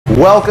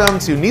Welcome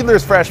to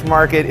Needler's Fresh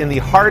Market in the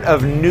heart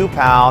of New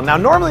Pal. Now,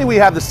 normally we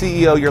have the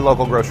CEO, your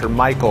local grocer,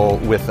 Michael,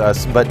 with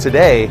us, but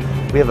today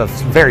we have a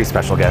very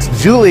special guest.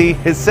 Julie,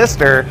 his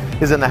sister,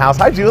 is in the house.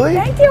 Hi, Julie.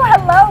 Thank you.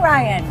 Hello,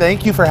 Ryan.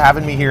 Thank you for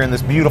having me here in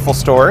this beautiful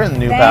store in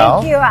New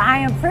Pal. Thank you.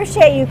 I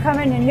appreciate you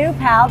coming to New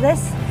Pal.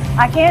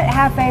 I can't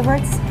have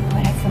favorites,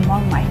 but it's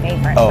among my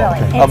favorites, really.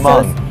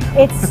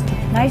 It's It's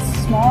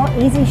nice, small,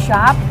 easy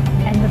shop,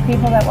 and the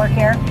people that work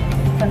here,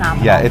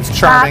 phenomenal. Yeah, it's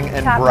charming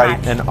and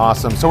bright and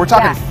awesome. So we're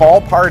talking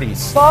fall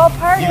parties. Fall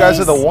parties. You guys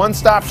are the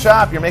one-stop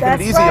shop. You're making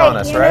it easy on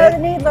us, right? You know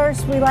the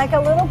Needlers, we like a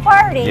little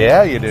party.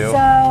 Yeah, you do.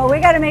 So we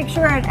got to make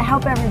sure and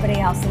help everybody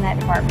else in that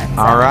department.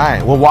 So. All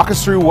right. Well, walk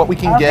us through what we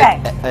can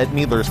get at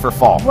Needler's for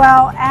fall.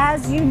 Well,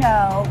 as you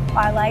know,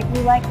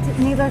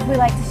 Needler's, we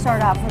like to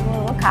start off with a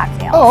little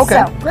cocktail. Oh,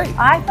 okay. So great.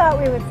 I thought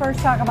we would first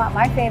talk about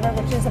my favorite,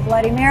 which is a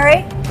Bloody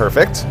Mary.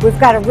 Perfect. We've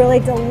got a really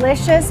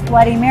delicious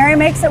Bloody Mary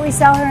mix that we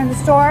sell here in the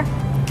store.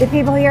 The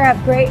people here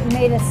have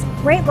made us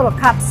great little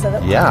cups so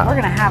that we're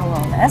going to have a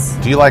little of this.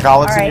 Do you like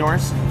olives in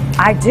yours?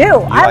 I do.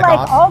 I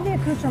like all the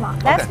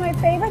accoutrement. That's Okay. my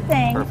favorite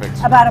thing Perfect.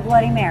 about a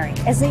Bloody Mary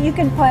is that you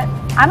can put,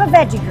 I'm a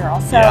veggie girl,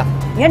 so,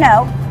 you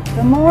know,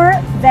 the more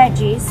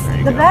veggies,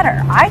 the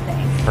better, I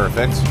think.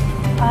 Perfect.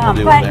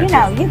 But, you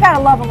know, you got to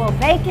love a little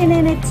bacon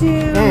in it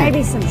too,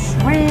 maybe some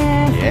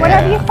shrimp,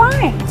 whatever you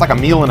find. It's like a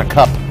meal in a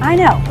cup. I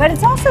know, but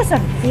it's also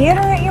some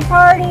theater at your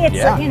party. It's,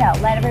 you know,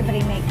 let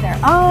everybody make their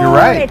own. You're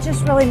right. It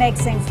just really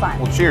makes things fun.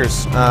 Well, cheers.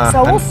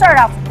 So we'll start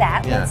off with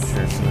that. Yeah, Let's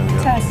cheers.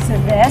 toast to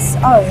this.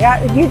 Oh,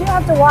 yeah, you do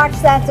have to watch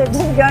that so it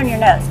doesn't go in your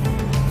nose.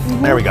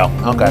 There we go.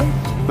 Okay.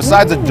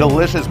 Besides a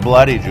delicious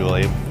Bloody,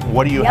 Julie,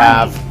 what do you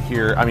have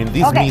here? I mean,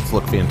 these meats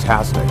look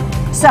fantastic.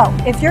 So,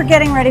 if you're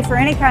getting ready for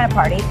any kind of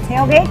party,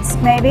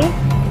 tailgates maybe,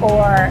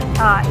 or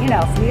you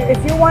know,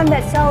 if you're one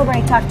that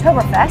celebrates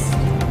Oktoberfest,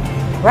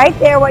 right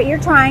there, what you're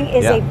trying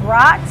is a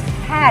brat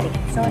patty.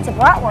 So it's a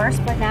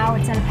bratwurst, but now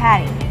it's in a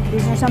patty.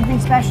 These are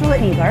something special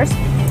at Needler's.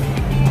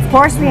 Of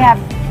course, we have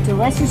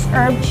delicious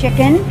herb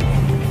chicken,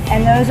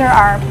 and those are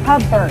our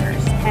pub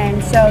burgers.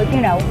 And so,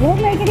 you know, we'll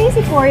make it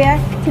easy for you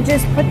to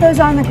just put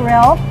those on the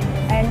grill,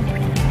 and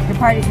your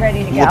party's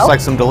ready to go. Looks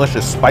like some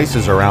delicious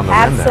spices around the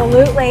rim there.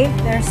 Absolutely.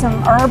 There's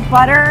some herb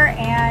butter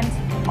and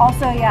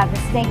also, the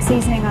steak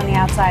seasoning on the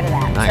outside of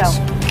that. Nice.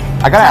 So,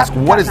 I gotta ask,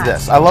 what is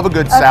this? I love a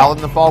good salad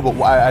in the fall,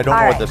 but I don't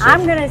know what this is.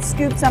 I'm gonna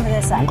scoop some of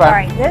this up. Okay. All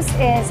right, this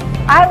is,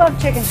 I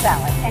love chicken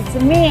salad. And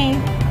to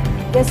me,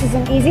 this is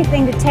an easy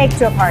thing to take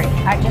to a party.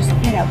 I just,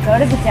 you know, go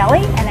to the deli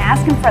and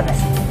ask them for this.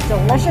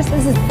 Delicious.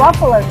 This is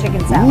buffalo chicken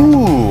salad.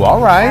 Ooh, all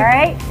right. All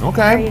right.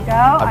 Okay. There you go.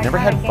 I've never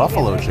had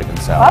buffalo chicken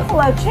salad.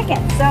 Buffalo chicken.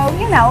 So,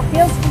 you know, it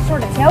feels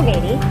sort of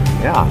tailgatey.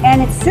 Yeah.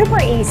 And it's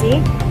super easy.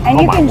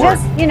 And you can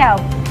just, you know,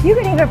 you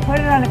can either put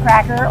it on a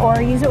cracker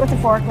or use it with a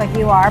fork like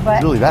you are.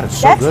 But Julie, that is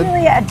so good. That's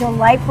really a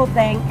delightful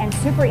thing and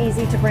super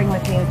easy to bring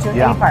with you to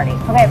any party.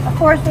 Okay, of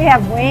course we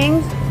have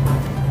wings.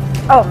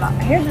 Oh,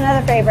 here's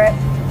another favorite.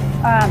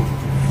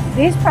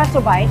 These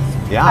pretzel bites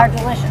are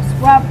delicious.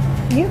 Well,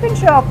 you can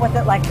show up with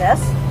it like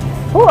this,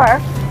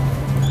 or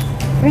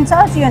we can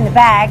sell it to you in the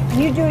bag.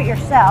 You do it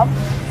yourself,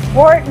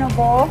 pour it in a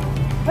bowl,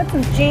 put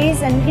some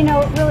cheese, and you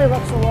know, it really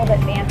looks a little bit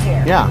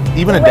fancier. Yeah,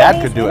 even a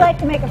dad could do it. We like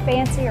to make a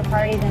fancier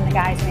party than the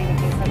guys maybe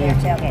do for their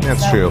tailgate.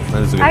 That's true.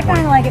 That is a good point. I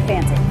kind of like it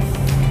fancy.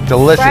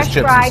 Delicious Fresh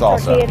chips fried and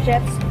salsa. Tortilla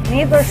chips,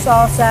 Needler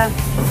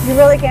salsa. You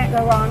really can't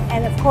go wrong.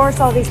 And of course,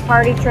 all these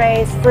party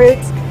trays,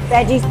 fruits,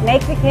 veggies.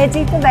 Make the kids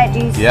eat the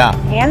veggies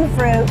and the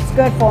fruit. It's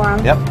good for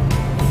them. Yep.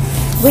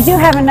 We do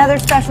have another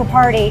special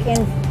party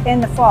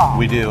in the fall.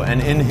 We do, and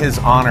in his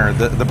honor,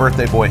 the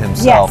birthday boy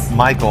himself,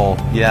 Michael,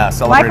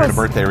 celebrated a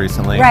birthday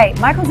recently. Right,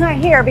 Michael's not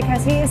here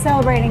because he is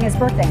celebrating his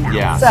birthday now.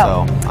 Yeah,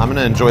 so I'm going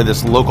to enjoy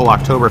this local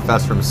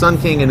Oktoberfest from Sun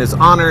King in his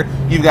honor.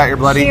 You've got your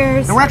Bloody.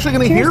 Cheers. And we're actually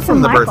going to hear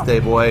from the birthday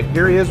boy.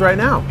 Here he is right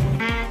now.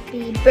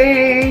 Happy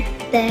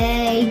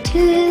birthday to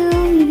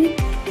you.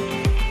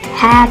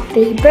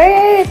 Happy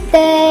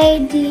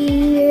birthday,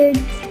 dear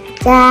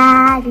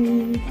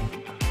Daddy.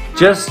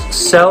 Just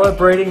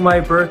celebrating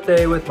my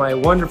birthday with my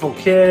wonderful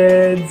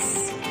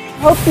kids.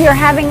 Hope you're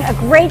having a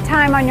great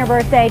time on your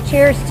birthday.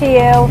 Cheers to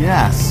you.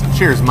 Yes.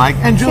 Cheers, Mike.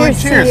 And Julie,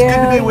 cheers. To you.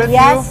 Good to be with you.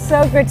 Yes,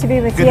 so good to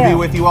be with you. Good to be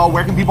with you all.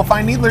 Where can people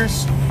find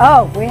Needler's?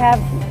 Oh, we have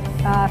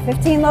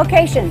 15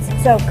 locations.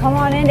 So come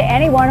on into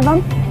any one of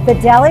them. The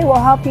deli will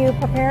help you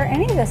prepare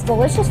any of this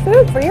delicious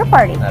food for your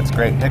party. That's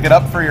great. Pick it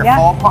up for your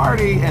fall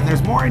party. And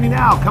there's more Indy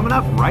Now coming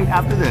up right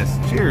after this.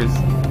 Cheers.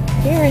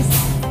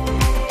 Cheers.